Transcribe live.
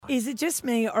Is it just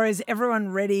me or is everyone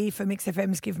ready for Mix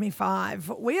FM's Give Me Five?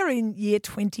 We are in year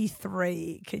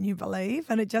 23, can you believe?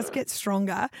 And it just gets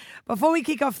stronger. Before we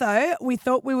kick off though, we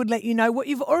thought we would let you know what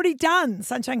you've already done,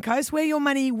 Sunshine Coast, where your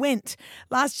money went.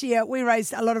 Last year, we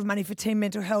raised a lot of money for teen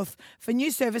mental health for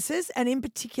new services, and in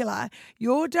particular,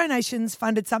 your donations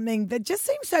funded something that just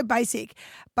seems so basic,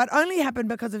 but only happened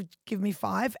because of Give Me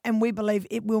Five, and we believe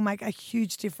it will make a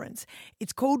huge difference.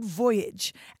 It's called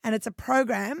Voyage, and it's a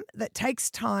program that takes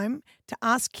time to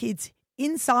ask kids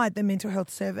inside the mental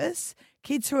health service,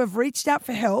 kids who have reached out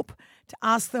for help, to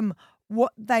ask them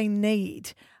what they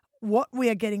need, what we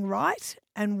are getting right,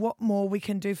 and what more we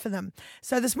can do for them.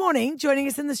 So this morning, joining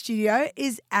us in the studio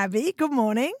is Abby. Good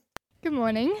morning. Good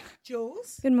morning.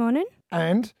 Jules. Good morning.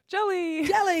 And Jelly.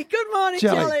 Jelly. Good morning,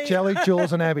 Jelly. Jelly,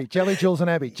 Jules and Abby. Jelly, Jules and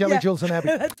Abby. Jelly, Jules and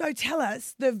Abby. So tell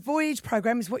us, the Voyage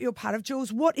program is what you're part of.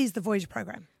 Jules, what is the Voyage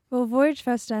program? Well, Voyage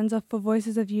first stands off for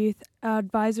Voices of Youth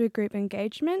Advisory Group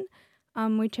Engagement.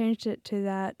 We changed it to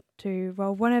that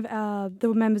one of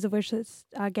the members of which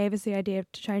gave us the idea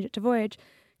to change it to Voyage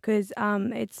because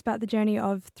it's about the journey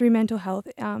of through mental health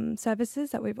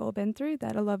services that we've all been through,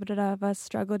 that a lot of us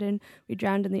struggled in. We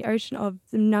drowned in the ocean of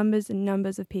the numbers and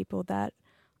numbers of people that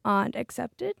aren't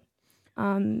accepted.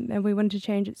 And we wanted to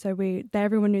change it so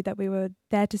everyone knew that we were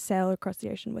there to sail across the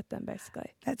ocean with them,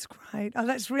 basically. That's great. Oh,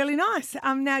 that's really nice.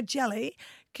 Now, Jelly,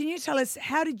 can you tell us,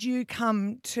 how did you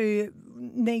come to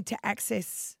need to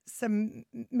access some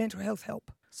mental health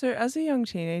help? So as a young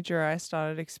teenager, I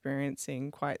started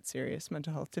experiencing quite serious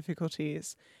mental health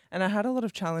difficulties, and I had a lot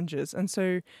of challenges. And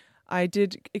so I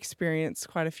did experience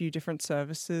quite a few different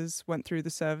services, went through the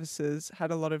services,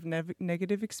 had a lot of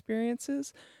negative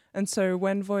experiences. And so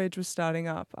when Voyage was starting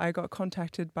up, I got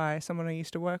contacted by someone I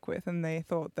used to work with, and they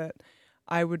thought that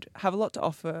I would have a lot to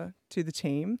offer to the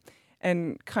team.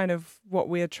 And kind of what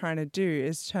we're trying to do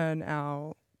is turn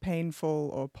our painful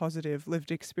or positive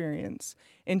lived experience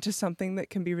into something that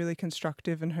can be really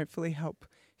constructive and hopefully help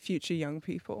future young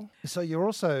people. So you're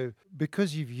also,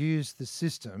 because you've used the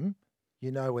system,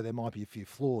 you know where there might be a few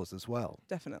flaws as well.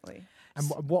 Definitely. And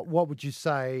what would you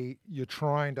say you're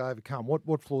trying to overcome?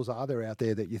 What flaws are there out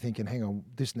there that you're thinking, hang on,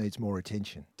 this needs more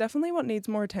attention? Definitely what needs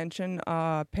more attention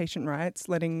are patient rights,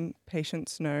 letting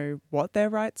patients know what their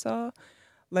rights are,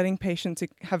 letting patients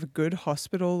have a good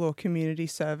hospital or community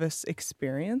service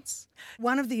experience.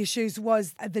 One of the issues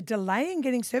was the delay in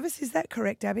getting service. Is that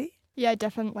correct, Abby? Yeah,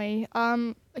 definitely.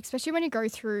 Especially when you go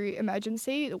through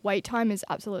emergency, the wait time is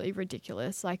absolutely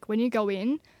ridiculous. Like when you go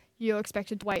in, you're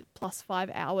expected to wait plus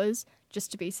 5 hours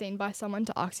just to be seen by someone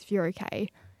to ask if you're okay.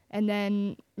 And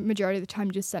then majority of the time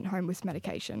you're just sent home with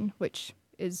medication, which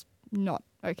is not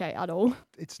okay at all.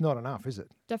 It's not enough, is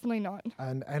it? Definitely not.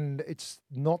 And it's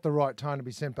not the right time to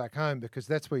be sent back home because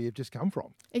that's where you've just come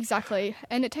from. Exactly.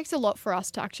 And it takes a lot for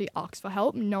us to actually ask for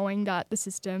help, knowing that the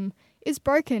system is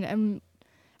broken, and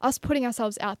us putting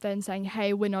ourselves out there and saying,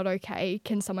 hey, we're not okay,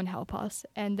 can someone help us?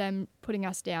 And then putting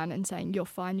us down and saying, you're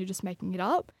fine, you're just making it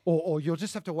up. Or you'll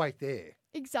just have to wait there.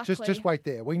 Exactly. Just wait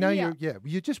there. We know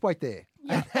you just wait there.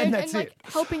 Yeah. And that's like it.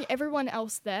 Helping everyone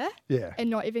else there, Yeah. and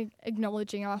not even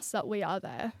acknowledging us that we are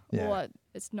there. Yeah. Or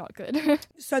it's not good.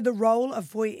 So the role of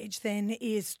Voyage then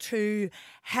is to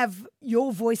have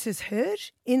your voices heard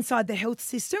inside the health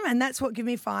system, and that's what Give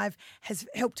Me Five has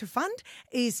helped to fund,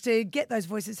 is to get those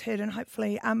voices heard and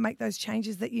hopefully make those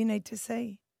changes that you need to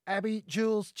see. Abby,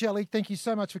 Jules, Jelly, thank you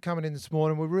so much for coming in this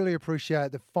morning. We really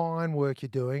appreciate the fine work you're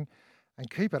doing, and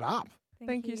keep it up.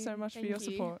 Thank you so much for your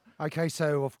support. Okay,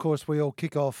 so of course we all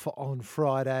kick off on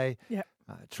Friday. Yeah.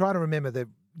 Try to remember that,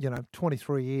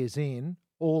 23 years in,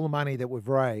 all the money that we've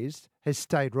raised has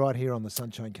stayed right here on the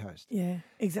Sunshine Coast. Yeah,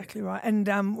 exactly right.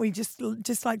 And we just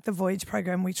like the Voyage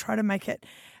program, we try to make it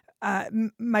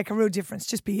make a real difference,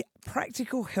 just be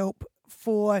practical help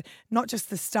for not just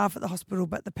the staff at the hospital,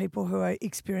 but the people who are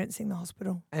experiencing the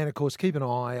hospital. And of course, keep an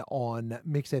eye on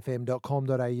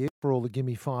mixfm.com.au for all the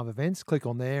Gimme 5 events. Click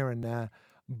on there and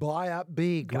buy up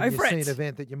big when you see an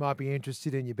event that you might be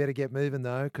interested in. You better get moving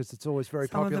though, because it's always very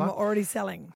popular. Some of them are already selling.